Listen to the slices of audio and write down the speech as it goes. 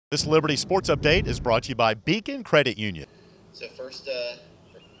This Liberty Sports Update is brought to you by Beacon Credit Union. So first,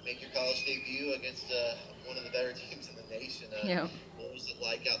 make your college debut against one of the better teams in the nation. Yeah. What was it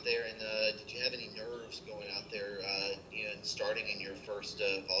like out there, and did you have any nerves going out there, and starting in your first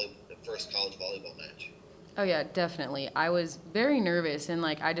college volleyball match? Oh yeah, definitely. I was very nervous, and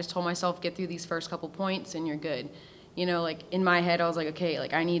I just told myself, get through these first couple points and you're good. In my head I was like, okay,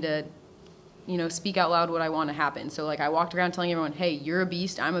 I need to speak out loud what I want to happen. So I walked around telling everyone, hey, you're a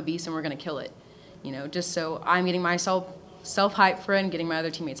beast, I'm a beast, and we're going to kill it. Just so I'm getting myself self-hyped for it and getting my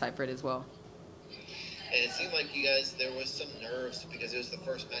other teammates hyped for it as well. And it seemed like you guys, there was some nerves because it was the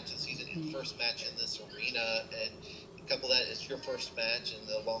first match of the season, your first match in this arena, and a couple of that is your first match, and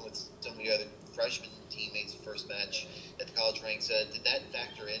along with some of your other freshman teammates' first match at the college ranks. Did that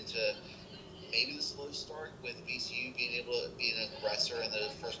factor into maybe the slow start with VCU being able to be an aggressor in the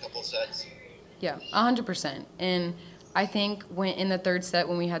first couple of sets? Yeah, 100%. And I think when in the third set,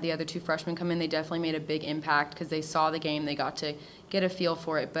 when we had the other two freshmen come in, they definitely made a big impact because they saw the game, they got to get a feel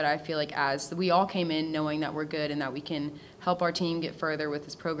for it. But I feel like as we all came in knowing that we're good and that we can help our team get further with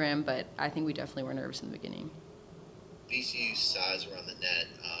this program, but I think we definitely were nervous in the beginning. VCU's size around the net,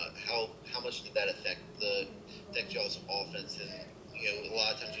 how much did that affect y'all's offense? And a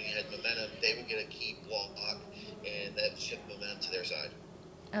lot of times when you had momentum, they would get a key block, and that shift momentum to their side.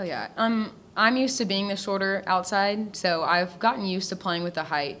 Oh yeah, I'm used to being the shorter outside, so I've gotten used to playing with the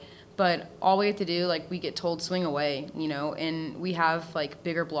height. But all we have to do, we get told swing away, and we have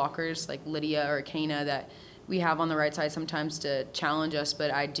bigger blockers like Lydia or Kana that we have on the right side sometimes to challenge us.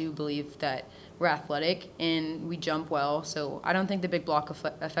 But I do believe that we're athletic and we jump well, so I don't think the big block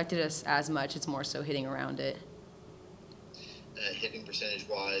affected us as much. It's more so hitting around it. Hitting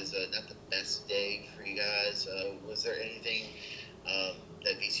percentage-wise, not the best day for you guys. Was there anything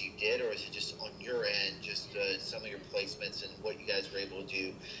that VCU did, or is it just on your end, just some of your placements and what you guys were able to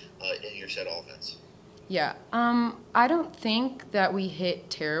do in your set offense? Yeah, I don't think that we hit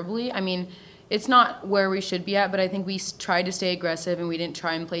terribly. I mean, it's not where we should be at, but I think we tried to stay aggressive and we didn't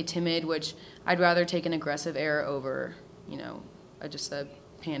try and play timid, which I'd rather take an aggressive error over, just a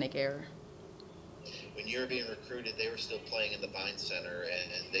panic error. When you were being recruited, they were still playing in the Vine Center,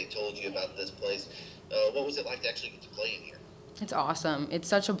 and they told you about this place. What was it like to actually get to play in here? It's awesome. It's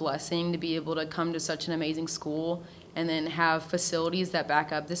such a blessing to be able to come to such an amazing school and then have facilities that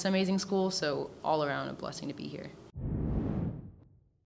back up this amazing school. So all around a blessing to be here.